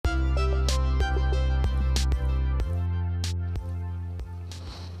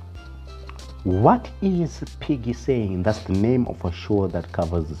What is Piggy saying? That's the name of a show that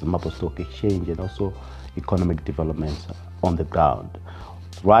covers the Zimbabwe Stock Exchange and also economic developments on the ground.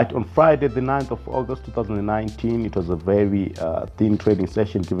 Right, on Friday, the 9th of August 2019, it was a very thin trading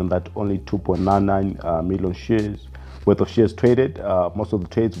session, given that only 2.99 million shares worth of shares traded. Most of the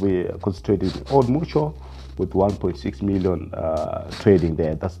trades were concentrated in Old Mutual, with 1.6 million trading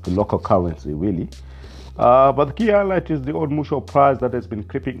there. That's the local currency, really. But the key highlight is the Old Mutual price that has been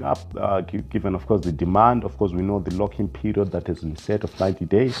creeping up, given, of course, the demand. Of course, we know the lock-in period that has been set of 90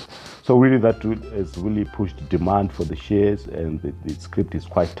 days. So really that has really pushed demand for the shares, and the script is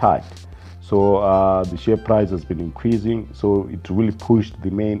quite tight. So the share price has been increasing. So it really pushed the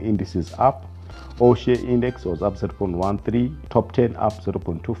main indices up. All share index was up 0.13, top 10 up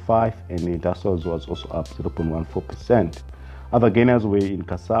 0.25, and the industrials was also up 0.14%. Other gainers were in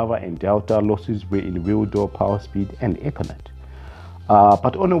Cassava and Delta. Losses were in Wildo, PowerSpeed, and Econet.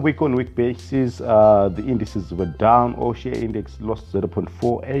 But on a week-on-week basis, the indices were down. All share index lost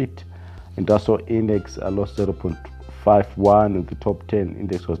 0.48. Industrial index lost 0.51, and the top 10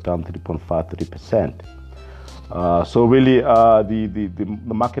 index was down 3.53%. So really, the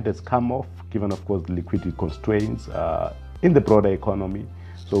market has come off, given, of course, the liquidity constraints in the broader economy.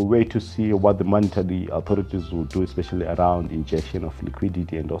 So wait to see what the monetary authorities will do, especially around injection of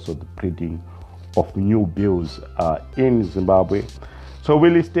liquidity and also the printing of new bills in Zimbabwe. So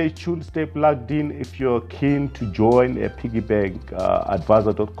really stay tuned, stay plugged in. If you're keen to join a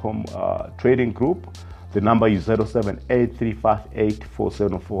piggybankadvisor.com trading group, the number is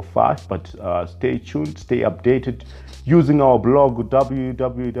 0783584745. But stay tuned, stay updated using our blog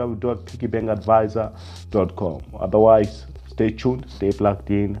www.piggybankadvisor.com. Otherwise, stay tuned, stay plugged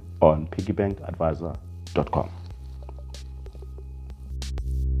in on piggybankadvisor.com.